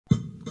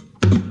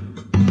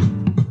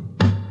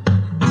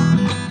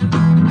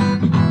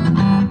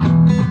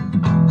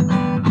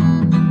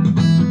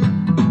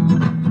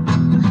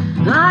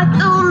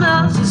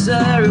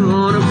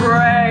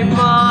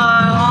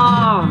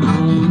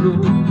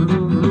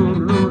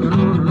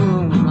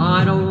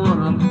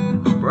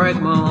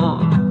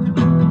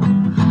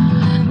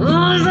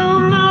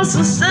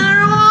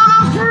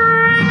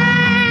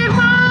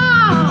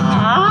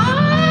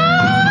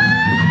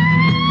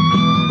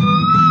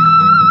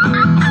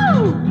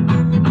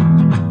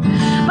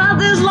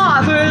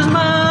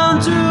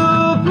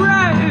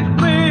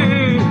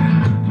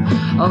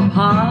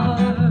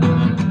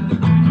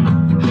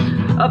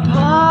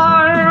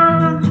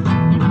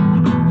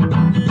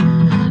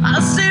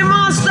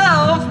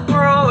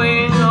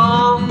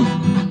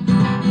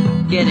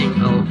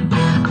getting old.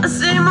 I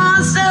see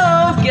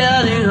myself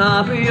getting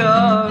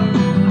happier.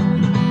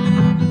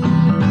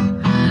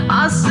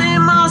 I see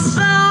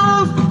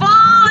myself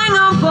falling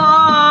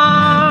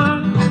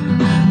apart.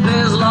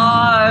 This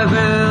life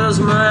is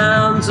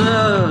meant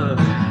to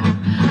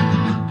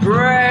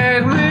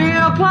break me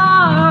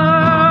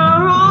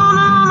apart. Oh,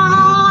 no, no,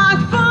 no,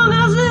 like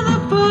fungus in the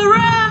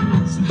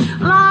forest,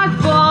 like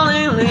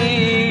falling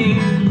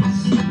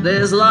leaves.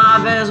 This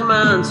life is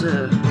meant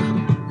to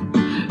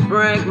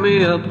break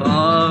me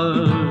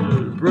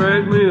apart,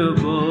 break me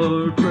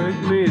apart, break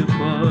me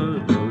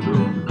apart. No,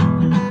 no.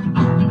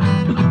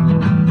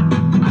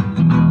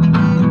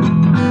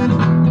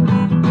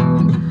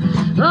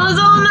 I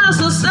don't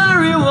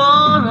necessarily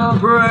wanna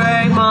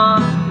break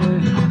my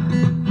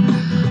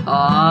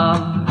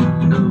heart.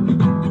 No.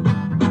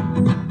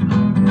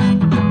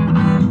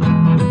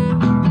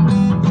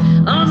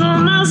 I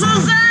don't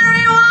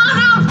necessarily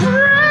wanna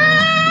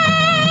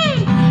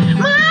break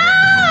my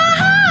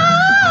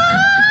heart.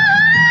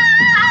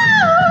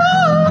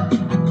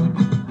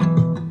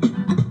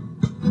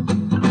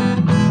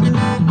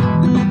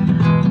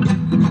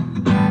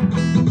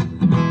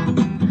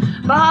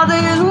 But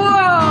this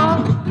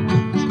world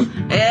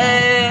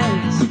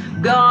is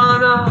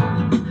gonna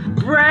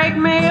break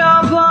me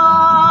apart.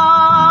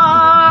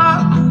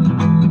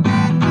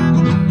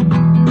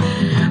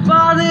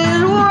 But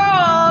this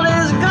world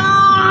is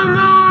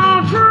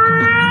gonna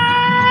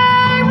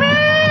break me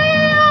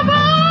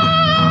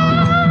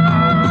apart.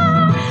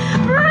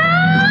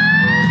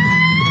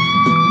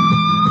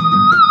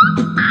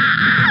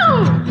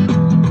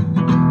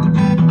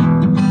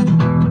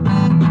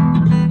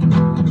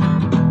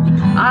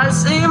 I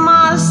see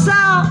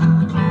myself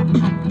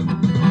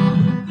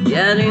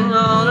getting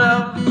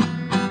older.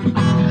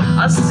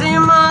 I see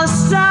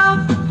myself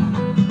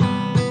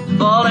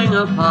falling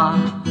apart,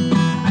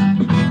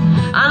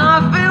 and I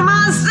feel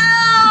myself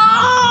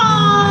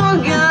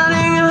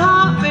getting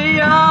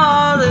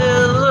happier.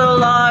 This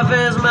life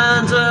is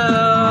meant to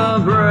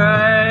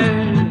break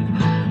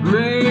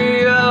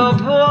me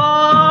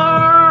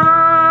apart.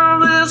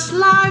 This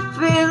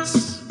life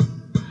is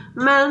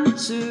meant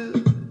to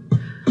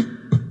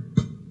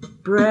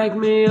break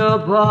me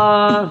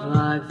apart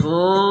like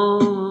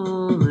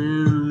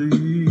falling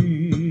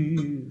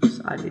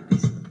leaves. I did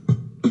this.